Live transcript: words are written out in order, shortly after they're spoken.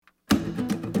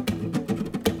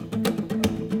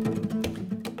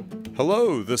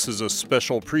Hello, this is a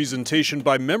special presentation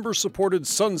by member-supported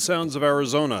Sun Sounds of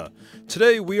Arizona.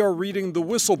 Today we are reading the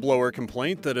whistleblower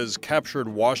complaint that has captured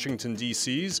Washington,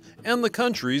 D.C.'s and the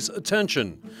country's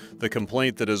attention. The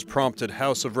complaint that has prompted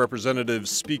House of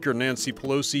Representatives Speaker Nancy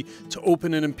Pelosi to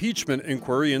open an impeachment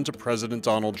inquiry into President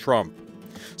Donald Trump.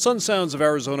 Sun Sounds of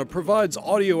Arizona provides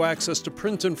audio access to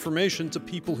print information to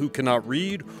people who cannot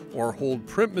read or hold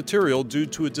print material due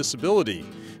to a disability.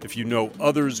 If you know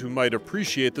others who might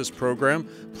appreciate this program,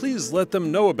 please let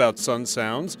them know about Sun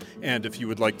Sounds, and if you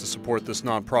would like to support this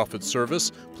nonprofit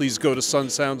service, please go to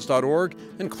sunsounds.org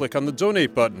and click on the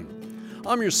donate button.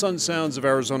 I'm your Sun Sounds of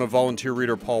Arizona volunteer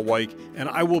reader, Paul Weick, and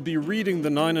I will be reading the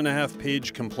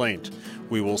 9.5-page complaint.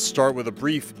 We will start with a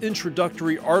brief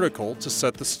introductory article to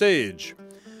set the stage.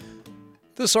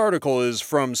 This article is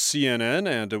from CNN,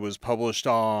 and it was published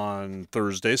on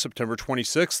Thursday, September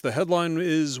 26th. The headline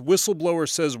is, "Whistleblower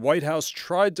Says White House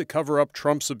Tried to Cover Up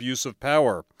Trump's Abuse of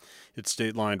Power." It's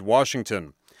datelined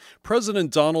Washington.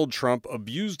 President Donald Trump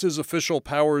abused his official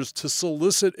powers to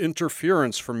solicit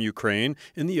interference from Ukraine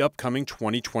in the upcoming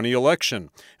 2020 election,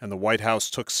 and the White House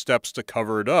took steps to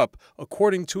cover it up,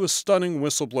 according to a stunning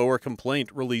whistleblower complaint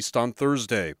released on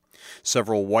Thursday.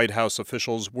 Several White House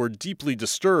officials were deeply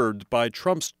disturbed by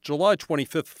Trump's July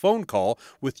 25th phone call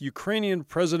with Ukrainian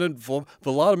President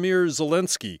Volodymyr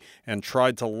Zelensky and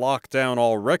tried to lock down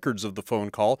all records of the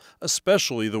phone call,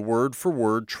 especially the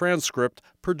word-for-word transcript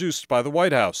produced by the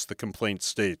White House, the complaint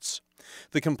states.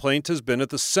 The complaint has been at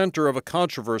the center of a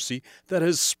controversy that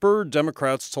has spurred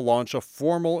Democrats to launch a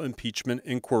formal impeachment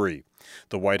inquiry.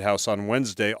 The White House on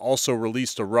Wednesday also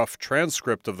released a rough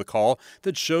transcript of the call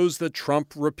that shows that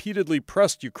Trump repeatedly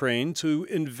pressed Ukraine to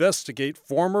investigate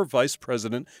former Vice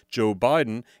President Joe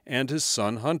Biden and his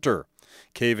son Hunter.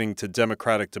 Caving to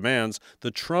Democratic demands,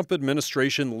 the Trump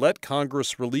administration let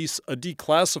Congress release a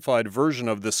declassified version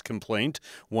of this complaint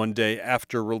one day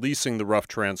after releasing the rough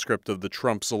transcript of the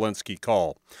Trump-Zelensky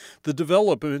call. The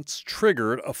developments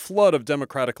triggered a flood of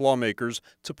Democratic lawmakers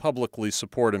to publicly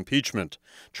support impeachment.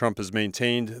 Trump has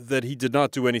maintained that he did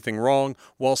not do anything wrong,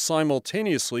 while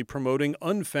simultaneously promoting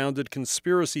unfounded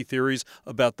conspiracy theories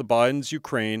about the Biden's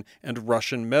Ukraine and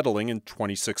Russian meddling in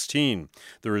 2016.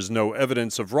 There is no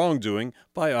evidence of wrongdoing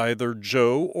by either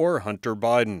Joe or Hunter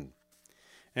Biden.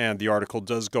 And the article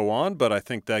does go on, but I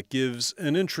think that gives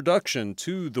an introduction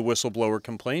to the whistleblower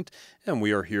complaint, and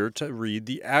we are here to read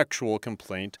the actual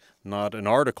complaint, not an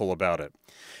article about it.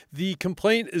 The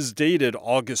complaint is dated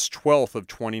August 12th of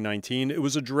 2019. It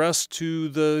was addressed to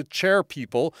the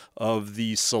chairpeople of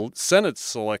the Senate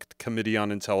Select Committee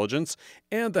on Intelligence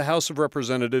and the House of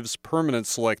Representatives Permanent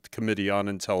Select Committee on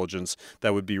Intelligence.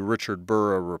 That would be Richard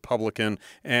Burr, a Republican,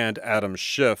 and Adam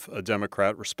Schiff, a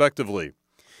Democrat, respectively.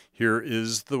 Here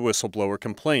is the whistleblower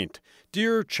complaint.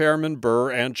 Dear Chairman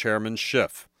Burr and Chairman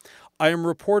Schiff, I am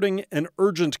reporting an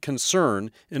urgent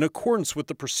concern in accordance with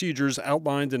the procedures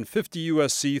outlined in 50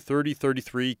 U.S.C.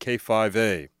 3033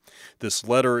 K5A. This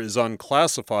letter is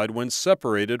unclassified when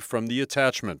separated from the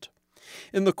attachment.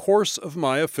 In the course of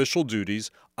my official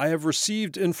duties, I have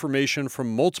received information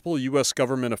from multiple U.S.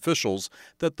 government officials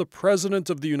that the President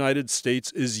of the United States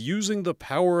is using the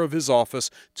power of his office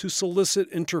to solicit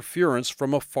interference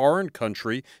from a foreign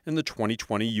country in the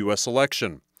 2020 U.S.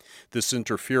 election. This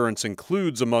interference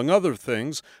includes, among other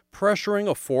things, pressuring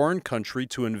a foreign country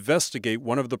to investigate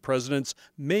one of the president's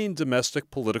main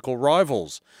domestic political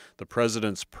rivals. The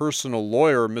president's personal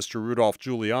lawyer, Mr. Rudolph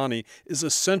Giuliani, is a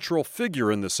central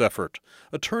figure in this effort.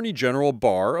 Attorney General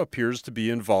Barr appears to be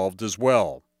involved as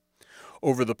well.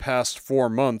 Over the past 4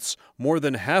 months, more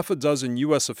than half a dozen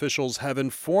U.S. officials have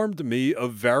informed me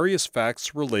of various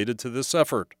facts related to this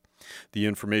effort. The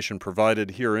information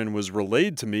provided herein was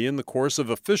relayed to me in the course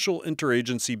of official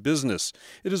interagency business.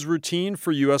 It is routine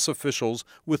for U.S. officials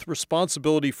with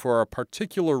responsibility for a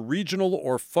particular regional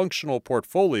or functional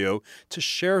portfolio to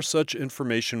share such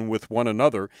information with one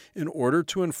another in order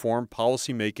to inform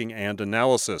policymaking and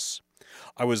analysis.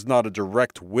 I was not a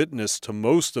direct witness to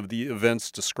most of the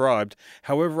events described.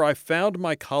 However, I found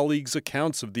my colleagues'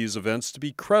 accounts of these events to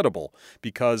be credible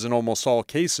because in almost all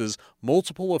cases,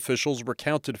 multiple officials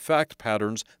recounted fact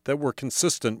patterns that were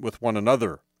consistent with one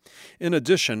another. In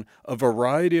addition, a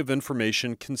variety of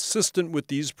information consistent with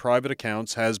these private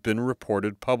accounts has been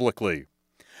reported publicly.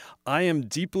 I am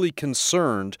deeply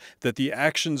concerned that the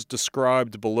actions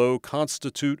described below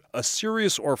constitute a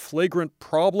serious or flagrant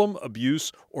problem,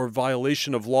 abuse, or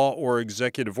violation of law or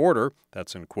executive order,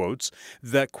 that's in quotes,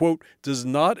 that, quote, does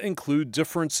not include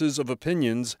differences of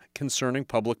opinions concerning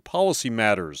public policy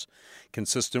matters,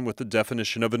 consistent with the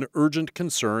definition of an urgent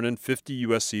concern in 50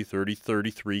 U.S.C.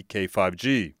 3033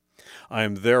 K5G. I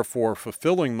am therefore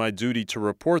fulfilling my duty to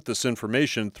report this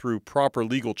information through proper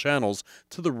legal channels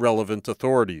to the relevant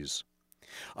authorities.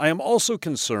 I am also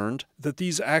concerned that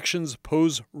these actions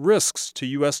pose risks to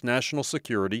U.S. national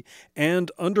security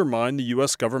and undermine the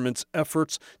U.S. government's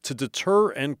efforts to deter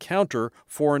and counter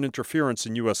foreign interference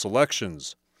in U.S.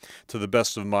 elections. To the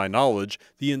best of my knowledge,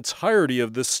 the entirety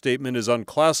of this statement is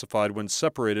unclassified when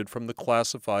separated from the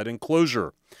classified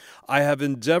enclosure. I have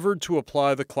endeavored to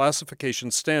apply the classification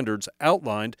standards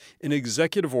outlined in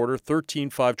Executive Order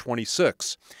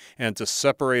 13526 and to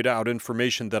separate out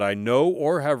information that I know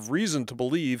or have reason to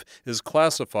believe is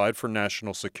classified for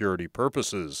national security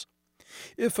purposes.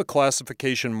 If a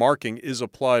classification marking is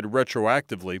applied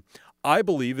retroactively, I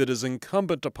believe it is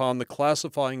incumbent upon the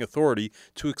classifying authority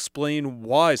to explain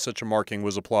why such a marking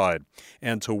was applied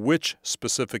and to which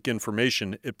specific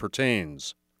information it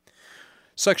pertains.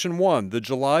 Section 1. The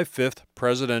July 5th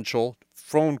Presidential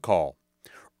Phone Call.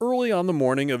 Early on the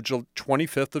morning of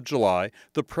 25th of July,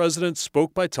 the President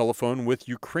spoke by telephone with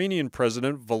Ukrainian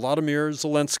President Volodymyr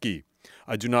Zelensky.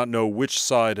 I do not know which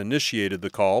side initiated the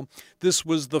call. This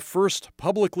was the first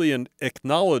publicly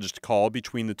acknowledged call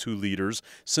between the two leaders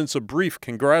since a brief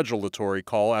congratulatory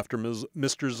call after Mr.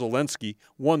 Zelensky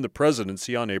won the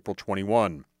presidency on April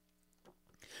 21.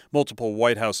 Multiple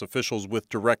White House officials with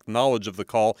direct knowledge of the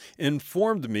call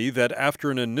informed me that after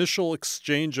an initial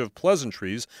exchange of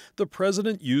pleasantries, the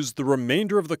president used the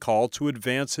remainder of the call to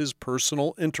advance his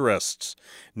personal interests.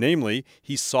 Namely,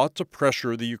 he sought to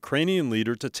pressure the Ukrainian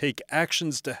leader to take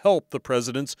actions to help the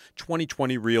president's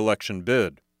 2020 re-election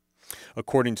bid.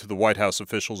 According to the White House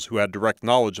officials who had direct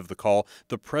knowledge of the call,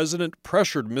 the president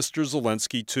pressured Mr.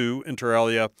 Zelensky to, inter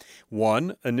alia,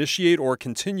 1. Initiate or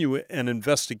continue an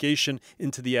investigation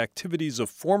into the activities of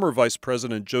former Vice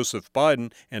President Joseph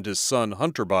Biden and his son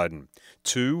Hunter Biden.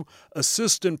 2.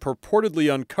 Assist in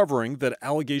purportedly uncovering that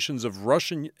allegations of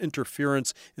Russian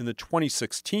interference in the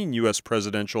 2016 U.S.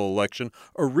 presidential election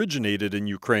originated in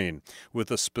Ukraine,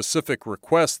 with a specific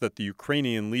request that the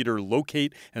Ukrainian leader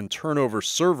locate and turn over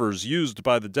servers used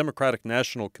by the Democratic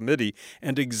National Committee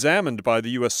and examined by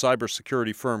the U.S.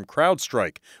 cybersecurity firm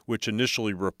CrowdStrike, which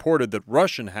initially reported that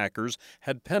Russian hackers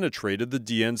had penetrated the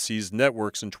DNC's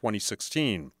networks in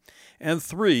 2016. And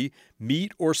 3,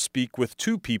 meet or speak with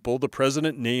 2 people the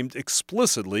president named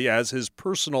explicitly as his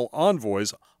personal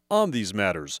envoys on these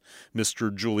matters, Mr.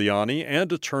 Giuliani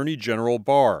and Attorney General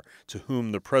Barr, to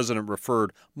whom the president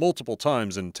referred multiple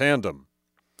times in tandem.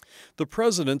 The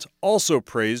president also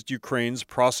praised Ukraine's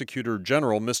Prosecutor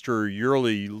General, Mr.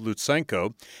 Yury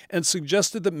Lutsenko, and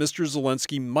suggested that Mr.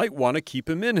 Zelensky might want to keep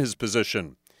him in his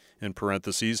position. In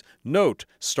parentheses, note,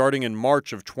 starting in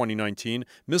March of 2019,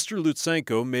 Mr.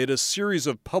 Lutsenko made a series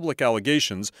of public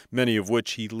allegations, many of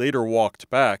which he later walked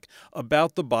back,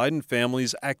 about the Biden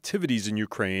family's activities in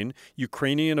Ukraine,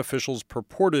 Ukrainian officials'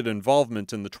 purported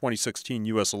involvement in the 2016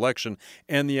 U.S. election,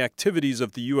 and the activities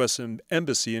of the U.S.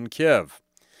 Embassy in Kiev.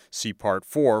 See Part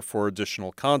 4 for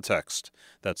additional context.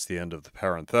 That's the end of the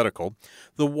parenthetical.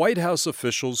 The White House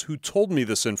officials who told me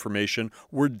this information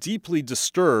were deeply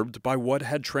disturbed by what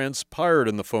had transpired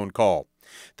in the phone call.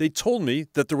 They told me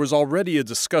that there was already a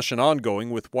discussion ongoing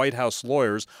with White House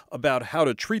lawyers about how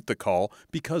to treat the call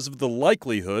because of the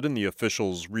likelihood, in the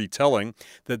officials' retelling,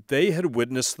 that they had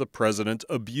witnessed the president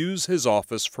abuse his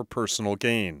office for personal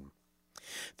gain.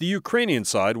 The Ukrainian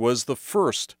side was the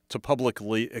first to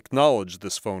publicly acknowledge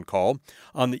this phone call.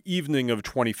 On the evening of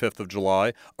 25th of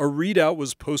July, a readout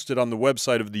was posted on the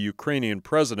website of the Ukrainian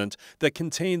president that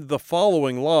contained the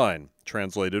following line,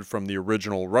 translated from the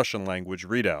original Russian language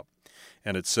readout.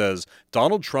 And it says,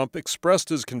 Donald Trump expressed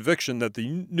his conviction that the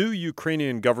new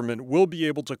Ukrainian government will be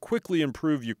able to quickly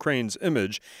improve Ukraine's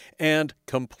image and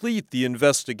complete the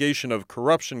investigation of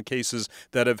corruption cases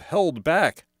that have held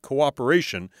back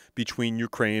cooperation between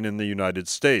Ukraine and the United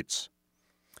States.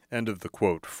 End of the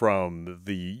quote from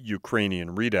the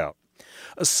Ukrainian readout.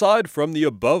 Aside from the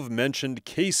above-mentioned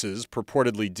cases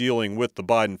purportedly dealing with the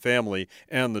Biden family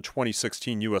and the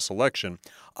 2016 U.S. election,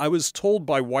 I was told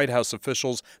by White House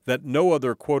officials that no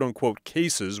other quote-unquote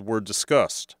cases were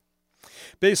discussed.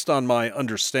 Based on my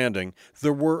understanding,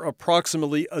 there were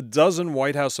approximately a dozen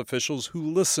White House officials who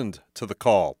listened to the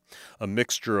call, a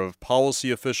mixture of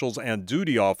policy officials and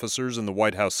duty officers in the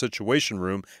White House Situation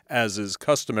Room, as is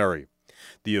customary.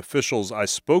 The officials I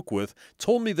spoke with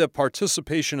told me that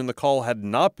participation in the call had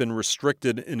not been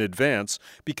restricted in advance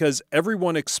because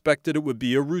everyone expected it would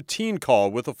be a routine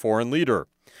call with a foreign leader.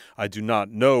 I do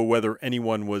not know whether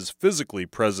anyone was physically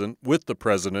present with the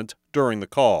president during the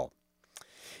call.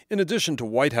 In addition to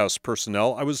White House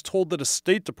personnel, I was told that a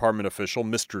State Department official,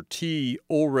 Mr. T.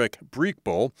 Ulrich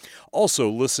Briekbol, also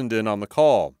listened in on the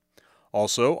call.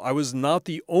 Also, I was not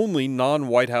the only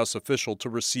non-White House official to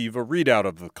receive a readout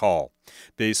of the call.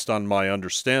 Based on my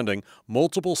understanding,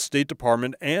 multiple State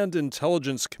Department and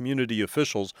intelligence community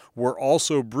officials were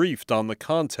also briefed on the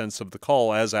contents of the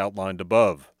call as outlined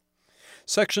above.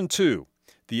 Section 2.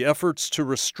 The efforts to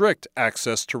restrict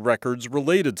access to records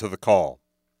related to the call.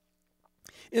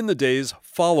 In the days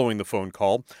following the phone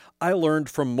call, I learned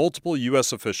from multiple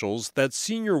U.S. officials that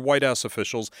senior White House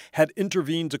officials had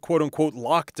intervened to quote-unquote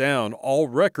lock down all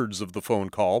records of the phone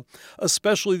call,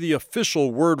 especially the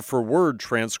official word-for-word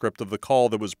transcript of the call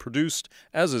that was produced,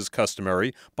 as is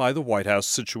customary, by the White House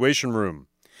Situation Room.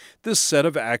 This set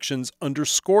of actions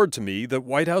underscored to me that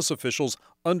White House officials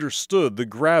understood the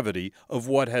gravity of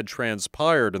what had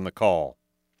transpired in the call.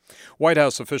 White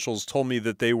House officials told me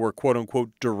that they were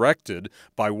quote-unquote directed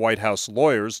by White House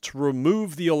lawyers to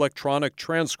remove the electronic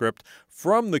transcript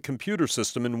from the computer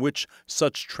system in which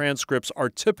such transcripts are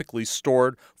typically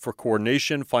stored for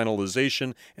coordination,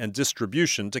 finalization, and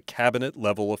distribution to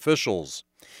cabinet-level officials.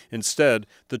 Instead,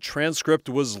 the transcript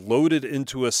was loaded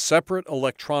into a separate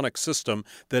electronic system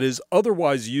that is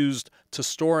otherwise used to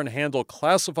store and handle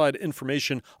classified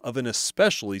information of an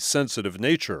especially sensitive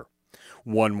nature.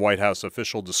 One White House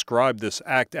official described this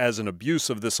act as an abuse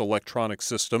of this electronic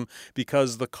system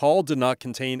because the call did not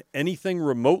contain anything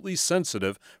remotely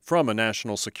sensitive from a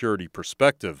national security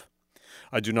perspective.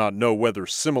 I do not know whether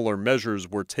similar measures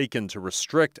were taken to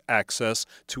restrict access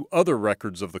to other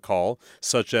records of the call,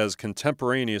 such as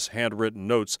contemporaneous handwritten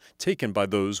notes taken by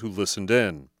those who listened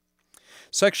in.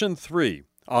 Section 3.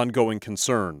 Ongoing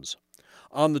concerns.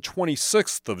 On the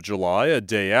 26th of July, a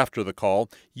day after the call,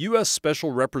 U.S.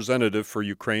 Special Representative for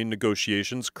Ukraine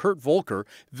negotiations Kurt Volker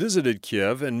visited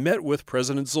Kiev and met with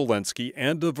President Zelensky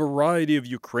and a variety of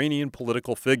Ukrainian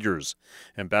political figures.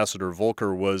 Ambassador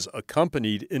Volker was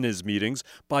accompanied in his meetings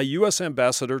by U.S.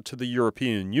 Ambassador to the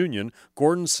European Union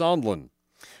Gordon Sondland.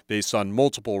 Based on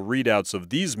multiple readouts of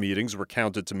these meetings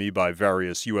recounted to me by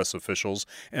various U.S. officials,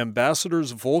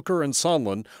 Ambassadors Volker and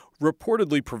Sondland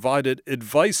reportedly provided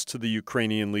advice to the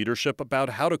Ukrainian leadership about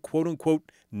how to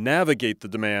quote-unquote navigate the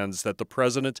demands that the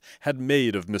president had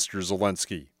made of Mr.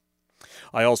 Zelensky.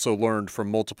 I also learned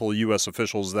from multiple U.S.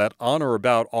 officials that on or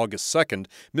about August 2nd,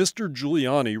 Mr.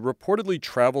 Giuliani reportedly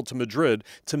traveled to Madrid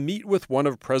to meet with one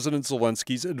of President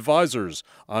Zelensky's advisors,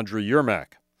 Andriy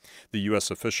Yermak. The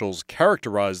U.S. officials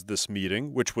characterized this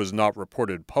meeting, which was not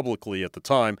reported publicly at the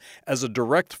time, as a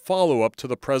direct follow-up to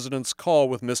the president's call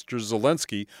with Mr.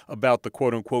 Zelensky about the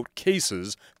quote-unquote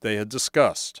cases they had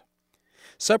discussed.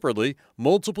 Separately,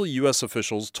 multiple U.S.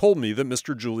 officials told me that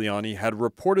Mr. Giuliani had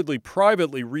reportedly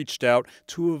privately reached out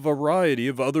to a variety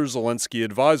of other Zelensky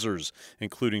advisors,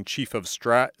 including Chief of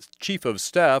Staff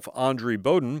Andriy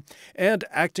Bodin and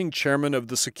Acting Chairman of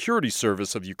the Security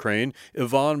Service of Ukraine,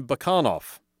 Ivan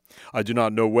Bakhanov. I do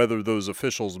not know whether those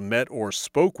officials met or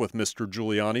spoke with Mr.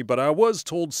 Giuliani, but I was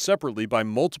told separately by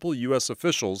multiple U.S.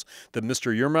 officials that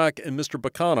Mr. Yermak and Mr.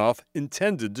 Bakhanov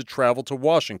intended to travel to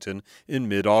Washington in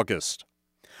mid-August.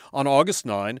 On August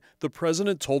 9, the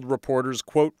president told reporters,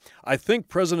 quote, "I think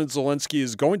President Zelensky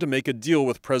is going to make a deal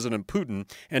with President Putin,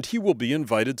 and he will be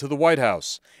invited to the White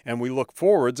House, and we look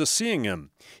forward to seeing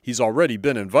him. He's already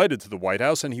been invited to the White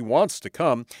House, and he wants to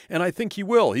come, and I think he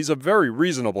will. He's a very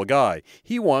reasonable guy.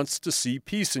 He wants to see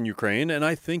peace in Ukraine, and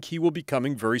I think he will be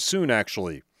coming very soon,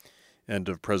 actually." End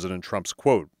of President Trump's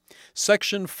quote.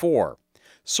 Section 4.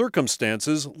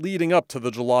 Circumstances leading up to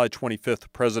the July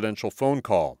 25th presidential phone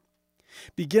call.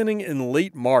 Beginning in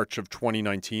late March of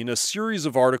 2019, a series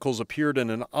of articles appeared in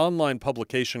an online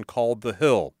publication called The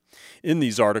Hill. In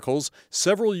these articles,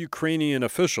 several Ukrainian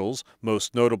officials,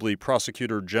 most notably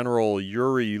Prosecutor General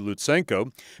Yuri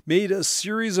Lutsenko, made a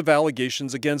series of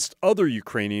allegations against other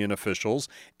Ukrainian officials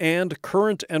and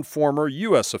current and former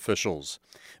U.S. officials.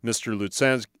 Mr.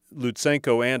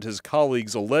 Lutsenko and his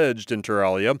colleagues alleged, inter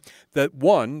alia,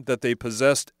 that they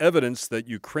possessed evidence that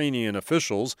Ukrainian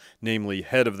officials, namely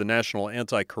head of the National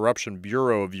Anti-Corruption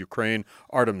Bureau of Ukraine,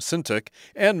 Artem Sintik,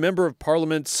 and member of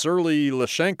parliament Serhiy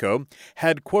Leshchenko,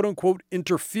 had quote-unquote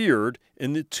interfered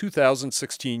in the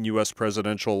 2016 U.S.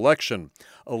 presidential election,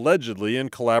 allegedly in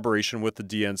collaboration with the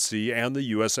DNC and the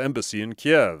U.S. Embassy in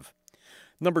Kiev.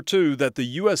 Number 2, that the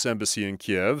U.S. Embassy in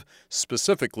Kiev,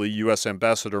 specifically U.S.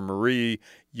 Ambassador Marie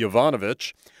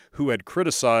Yovanovitch, who had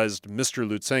criticized Mr.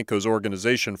 Lutsenko's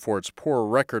organization for its poor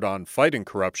record on fighting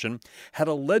corruption, had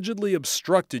allegedly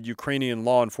obstructed Ukrainian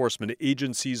law enforcement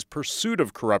agencies' pursuit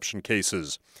of corruption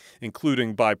cases,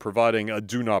 including by providing a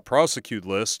do not prosecute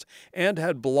list, and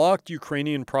had blocked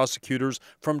Ukrainian prosecutors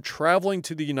from traveling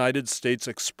to the United States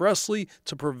expressly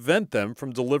to prevent them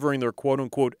from delivering their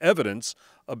quote-unquote evidence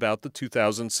about the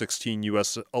 2016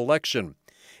 U.S. election.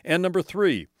 And number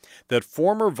 3, that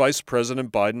former Vice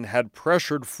President Biden had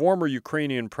pressured former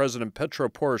Ukrainian President Petro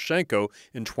Poroshenko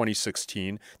in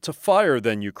 2016 to fire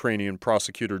then Ukrainian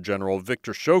Prosecutor General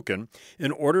Viktor Shokin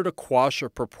in order to quash a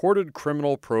purported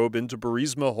criminal probe into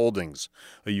Burisma Holdings,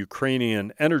 a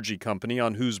Ukrainian energy company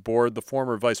on whose board the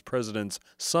former vice president's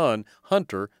son,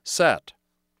 Hunter, sat.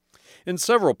 In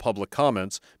several public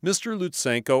comments, Mr.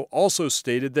 Lutsenko also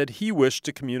stated that he wished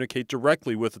to communicate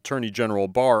directly with Attorney General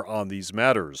Barr on these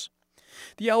matters.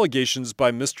 The allegations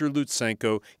by Mr.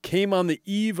 Lutsenko came on the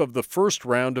eve of the first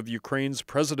round of Ukraine's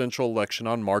presidential election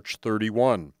on March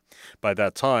 31. By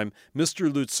that time,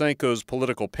 Mr. Lutsenko's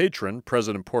political patron,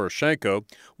 President Poroshenko,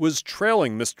 was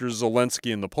trailing Mr.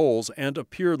 Zelensky in the polls and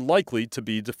appeared likely to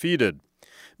be defeated.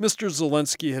 Mr.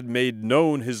 Zelensky had made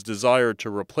known his desire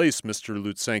to replace Mr.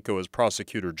 Lutsenko as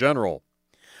prosecutor general.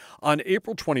 On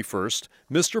April 21st,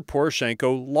 Mr.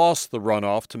 Poroshenko lost the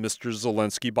runoff to Mr.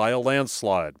 Zelensky by a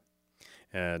landslide.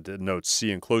 And note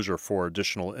see enclosure for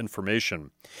additional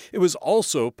information. It was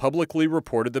also publicly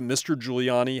reported that Mr.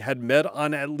 Giuliani had met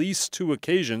on at least 2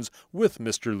 occasions with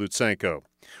Mr. Lutsenko,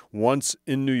 once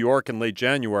in New York in late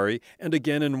January and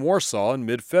again in Warsaw in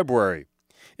mid-February.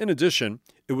 In addition,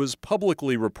 it was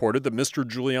publicly reported that Mr.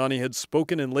 Giuliani had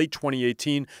spoken in late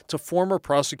 2018 to former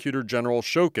Prosecutor General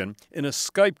Shokin in a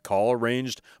Skype call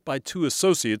arranged by 2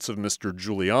 associates of Mr.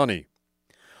 Giuliani.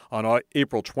 On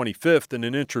April 25th, in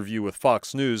an interview with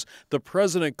Fox News, the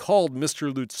president called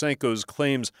Mr. Lutsenko's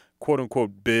claims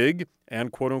quote-unquote big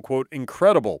and quote-unquote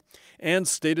incredible, and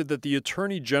stated that the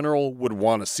Attorney General would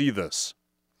want to see this.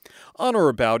 On or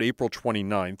about April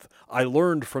 29th, I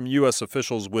learned from U.S.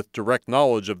 officials with direct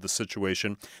knowledge of the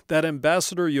situation that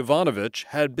Ambassador Yovanovitch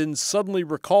had been suddenly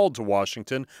recalled to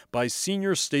Washington by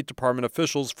senior State Department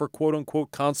officials for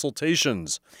quote-unquote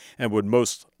consultations and would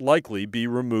most likely be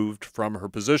removed from her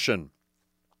position.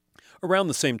 Around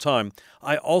the same time,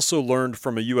 I also learned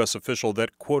from a U.S. official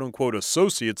that quote-unquote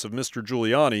associates of Mr.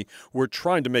 Giuliani were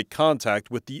trying to make contact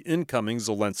with the incoming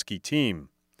Zelensky team.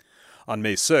 On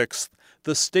May 6th,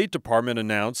 the State Department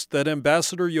announced that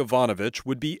Ambassador Yovanovitch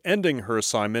would be ending her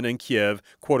assignment in Kiev,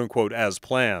 quote-unquote, as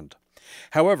planned.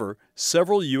 However,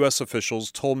 several U.S.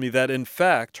 officials told me that, in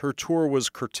fact, her tour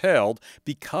was curtailed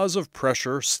because of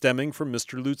pressure stemming from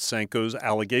Mr. Lutsenko's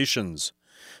allegations.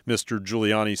 Mr.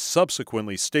 Giuliani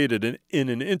subsequently stated in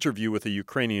an interview with a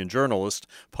Ukrainian journalist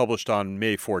published on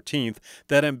May 14th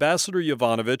that Ambassador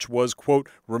Yovanovitch was, quote,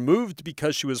 removed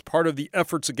because she was part of the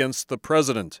efforts against the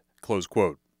president, close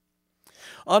quote.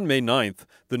 On May 9th,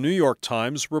 the New York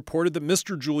Times reported that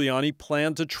Mr. Giuliani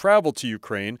planned to travel to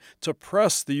Ukraine to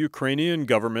press the Ukrainian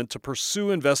government to pursue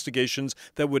investigations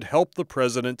that would help the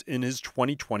president in his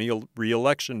 2020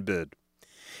 re-election bid.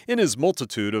 In his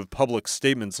multitude of public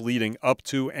statements leading up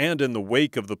to and in the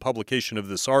wake of the publication of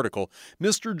this article,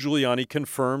 Mr. Giuliani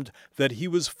confirmed that he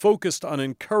was focused on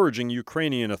encouraging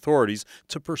Ukrainian authorities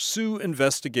to pursue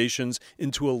investigations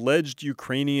into alleged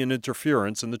Ukrainian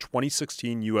interference in the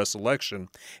 2016 U.S. election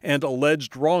and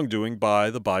alleged wrongdoing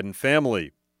by the Biden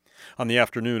family. On the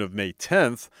afternoon of May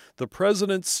 10th, the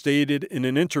president stated in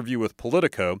an interview with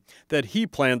Politico that he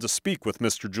planned to speak with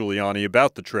Mr. Giuliani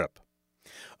about the trip.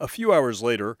 A few hours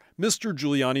later, Mr.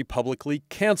 Giuliani publicly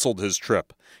canceled his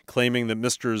trip, claiming that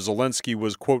Mr. Zelensky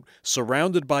was, quote,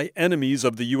 surrounded by enemies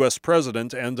of the U.S.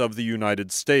 president and of the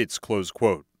United States, close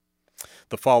quote.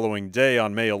 The following day,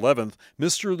 on May 11th,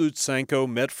 Mr. Lutsenko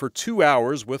met for 2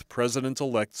 hours with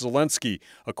President-elect Zelensky,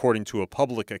 according to a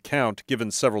public account given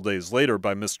several days later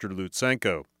by Mr.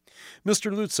 Lutsenko.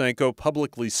 Mr. Lutsenko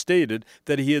publicly stated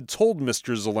that he had told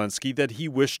Mr. Zelensky that he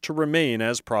wished to remain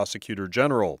as prosecutor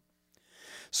general.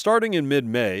 Starting in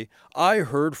mid-May, I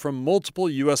heard from multiple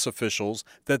U.S. officials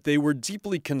that they were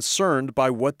deeply concerned by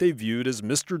what they viewed as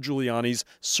Mr. Giuliani's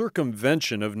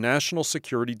circumvention of national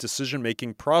security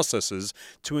decision-making processes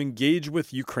to engage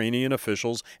with Ukrainian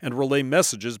officials and relay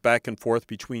messages back and forth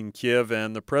between Kiev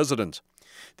and the president.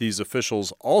 These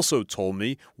officials also told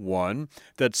me, 1,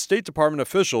 that State Department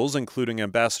officials, including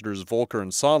Ambassadors Volker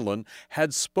and Sondland,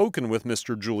 had spoken with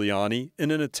Mr. Giuliani in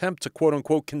an attempt to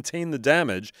quote-unquote contain the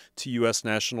damage to U.S.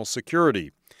 national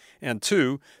security, and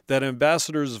 2, that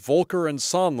Ambassadors Volker and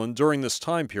Sondland during this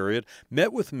time period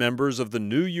met with members of the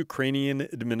new Ukrainian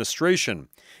administration,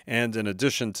 and in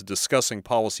addition to discussing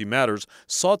policy matters,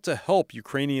 sought to help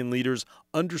Ukrainian leaders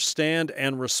understand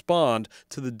and respond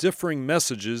to the differing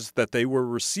messages that they were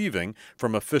receiving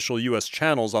from official U.S.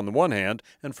 channels on the one hand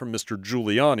and from Mr.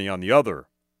 Giuliani on the other.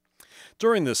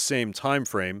 During this same time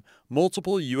frame,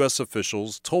 multiple U.S.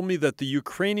 officials told me that the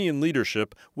Ukrainian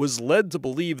leadership was led to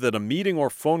believe that a meeting or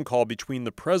phone call between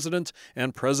the president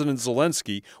and President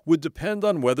Zelensky would depend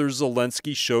on whether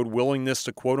Zelensky showed willingness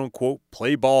to quote-unquote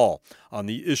play ball on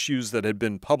the issues that had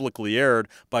been publicly aired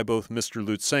by both Mr.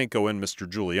 Lutsenko and Mr.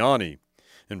 Giuliani.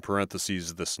 In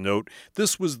parentheses, this note,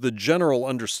 this was the general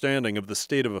understanding of the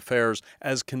state of affairs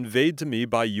as conveyed to me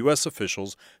by U.S.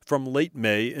 officials from late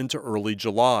May into early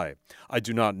July. I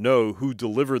do not know who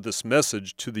delivered this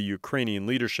message to the Ukrainian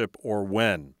leadership or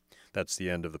when. That's the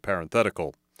end of the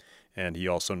parenthetical. And he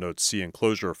also notes see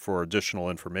enclosure for additional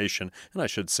information, and I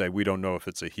should say we don't know if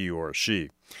it's a he or a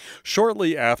she.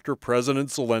 Shortly after President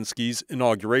Zelensky's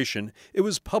inauguration, it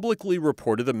was publicly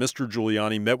reported that Mr.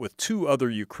 Giuliani met with 2 other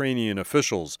Ukrainian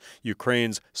officials,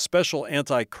 Ukraine's special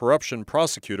anti-corruption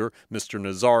prosecutor, Mr.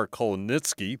 Nazar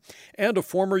Kolonitsky, and a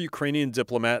former Ukrainian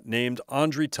diplomat named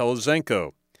Andriy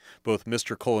Telizhenko. Both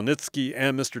Mr. Kolonitsky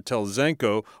and Mr.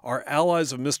 Telizhenko are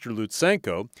allies of Mr.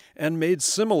 Lutsenko and made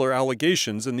similar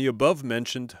allegations in the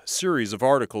above-mentioned series of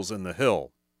articles in The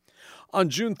Hill. On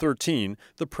June 13,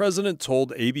 the president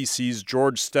told ABC's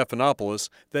George Stephanopoulos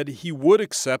that he would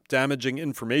accept damaging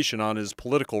information on his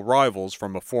political rivals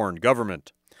from a foreign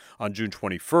government. On June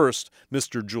 21st,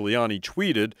 Mr. Giuliani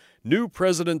tweeted, "New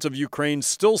president of Ukraine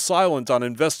still silent on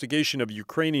investigation of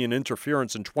Ukrainian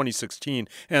interference in 2016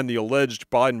 and the alleged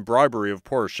Biden bribery of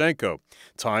Poroshenko.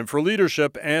 Time for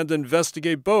leadership and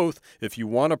investigate both if you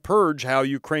want to purge how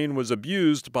Ukraine was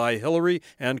abused by Hillary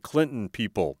and Clinton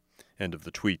people." End of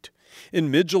the tweet. In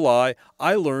mid-July,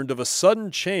 I learned of a sudden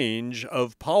change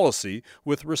of policy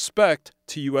with respect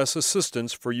to U.S.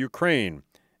 assistance for Ukraine.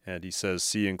 And he says,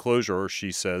 see enclosure, or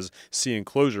she says, see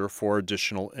enclosure for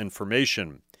additional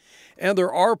information. And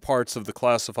there are parts of the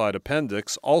classified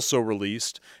appendix also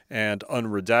released and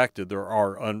unredacted. There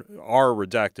are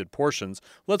redacted portions.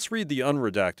 Let's read the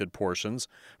unredacted portions.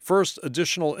 First,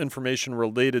 additional information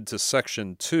related to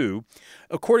Section 2.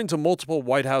 According to multiple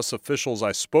White House officials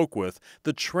I spoke with,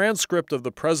 the transcript of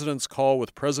the president's call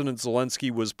with President Zelensky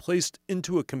was placed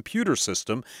into a computer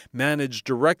system managed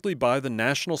directly by the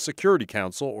National Security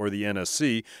Council, or the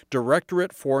NSC,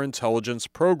 Directorate for Intelligence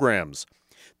Programs.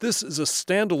 This is a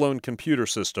standalone computer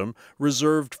system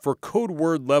reserved for code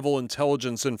word level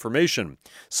intelligence information,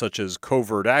 such as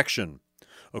covert action.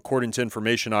 According to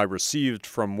information I received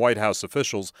from White House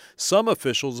officials, some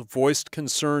officials voiced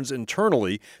concerns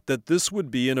internally that this would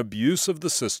be an abuse of the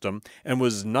system and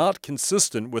was not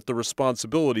consistent with the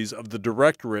responsibilities of the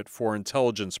Directorate for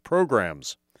Intelligence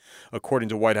Programs. According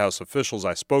to White House officials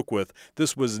I spoke with,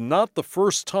 this was not the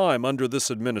first time under this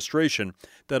administration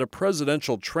that a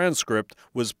presidential transcript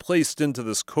was placed into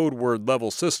this code word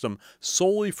level system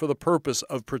solely for the purpose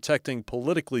of protecting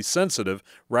politically sensitive,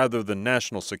 rather than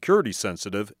national security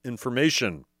sensitive,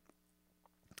 information.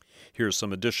 Here's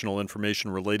some additional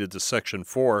information related to Section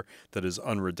 4 that is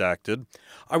unredacted.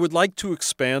 I would like to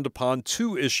expand upon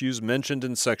 2 issues mentioned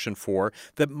in Section 4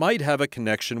 that might have a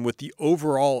connection with the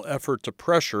overall effort to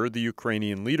pressure the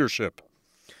Ukrainian leadership.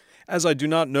 As I do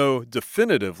not know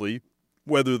definitively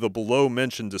whether the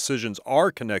below-mentioned decisions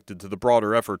are connected to the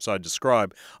broader efforts I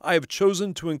describe, I have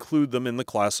chosen to include them in the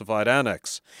classified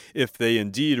annex. If they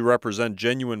indeed represent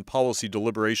genuine policy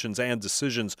deliberations and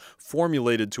decisions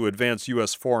formulated to advance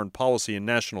U.S. foreign policy and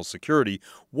national security,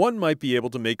 one might be able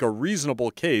to make a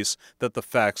reasonable case that the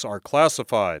facts are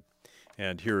classified.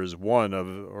 And here is one of,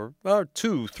 or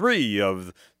 2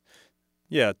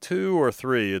 or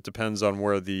 3. It depends on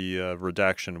where the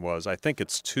redaction was. I think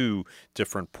it's 2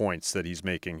 different points that he's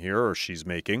making here, or she's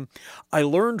making. I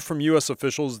learned from U.S.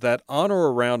 officials that on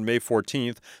or around May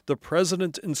 14th, the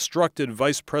president instructed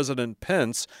Vice President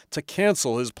Pence to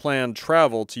cancel his planned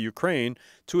travel to Ukraine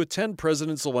to attend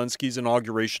President Zelensky's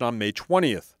inauguration on May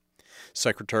 20th.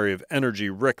 Secretary of Energy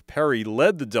Rick Perry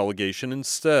led the delegation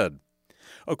instead.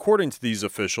 According to these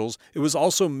officials, it was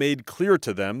also made clear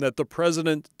to them that the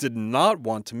president did not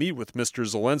want to meet with Mr.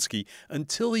 Zelensky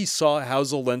until he saw how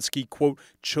Zelensky, quote,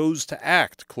 chose to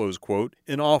act, close quote,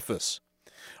 in office.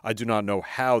 I do not know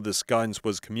how this guidance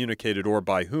was communicated or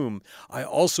by whom. I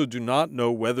also do not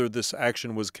know whether this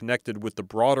action was connected with the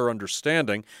broader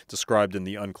understanding, described in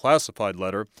the unclassified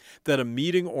letter, that a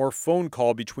meeting or phone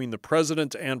call between the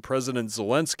president and President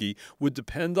Zelensky would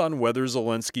depend on whether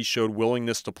Zelensky showed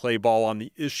willingness to play ball on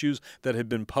the issues that had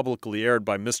been publicly aired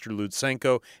by Mr.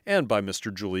 Lutsenko and by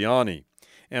Mr. Giuliani.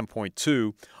 And point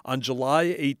 2, on July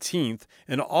 18th,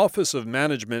 an Office of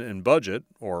Management and Budget,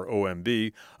 or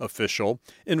OMB, official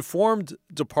informed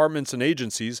departments and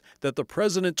agencies that the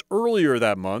president earlier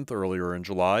in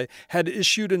July, had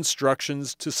issued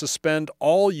instructions to suspend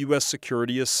all U.S.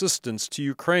 security assistance to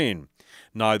Ukraine.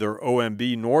 Neither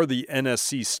OMB nor the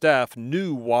NSC staff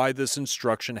knew why this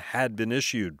instruction had been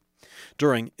issued.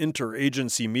 During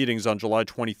interagency meetings on July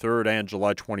 23rd and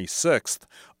July 26th,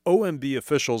 OMB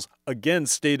officials again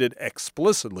stated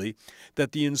explicitly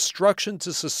that the instruction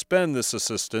to suspend this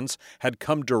assistance had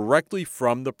come directly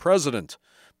from the president,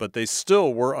 but they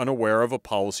still were unaware of a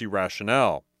policy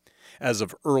rationale. As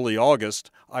of early August,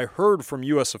 I heard from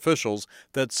U.S. officials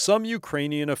that some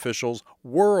Ukrainian officials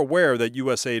were aware that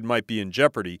U.S. aid might be in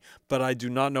jeopardy, but I do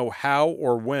not know how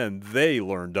or when they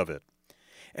learned of it.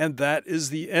 And that is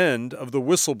the end of the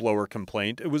whistleblower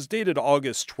complaint. It was dated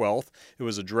August 12th. It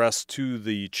was addressed to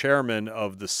the chairman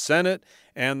of the Senate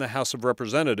and the House of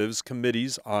Representatives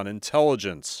Committees on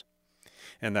Intelligence.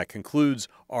 And that concludes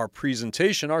our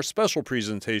presentation, our special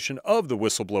presentation of the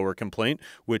whistleblower complaint,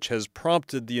 which has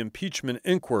prompted the impeachment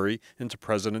inquiry into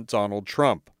President Donald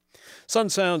Trump. Sun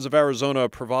Sounds of Arizona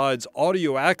provides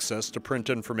audio access to print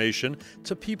information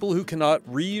to people who cannot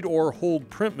read or hold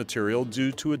print material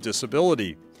due to a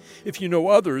disability. If you know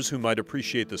others who might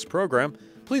appreciate this program,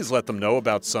 please let them know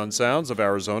about Sun Sounds of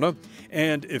Arizona.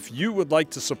 And if you would like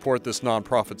to support this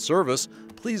nonprofit service,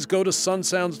 please go to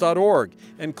sunsounds.org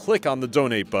and click on the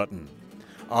donate button.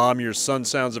 I'm your Sun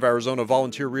Sounds of Arizona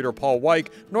volunteer reader, Paul Weick.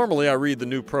 Normally I read the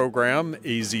new program,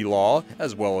 AZ Law,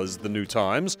 as well as the New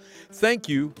Times. Thank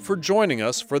you for joining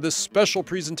us for this special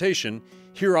presentation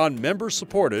here on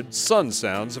member-supported Sun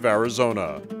Sounds of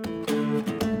Arizona.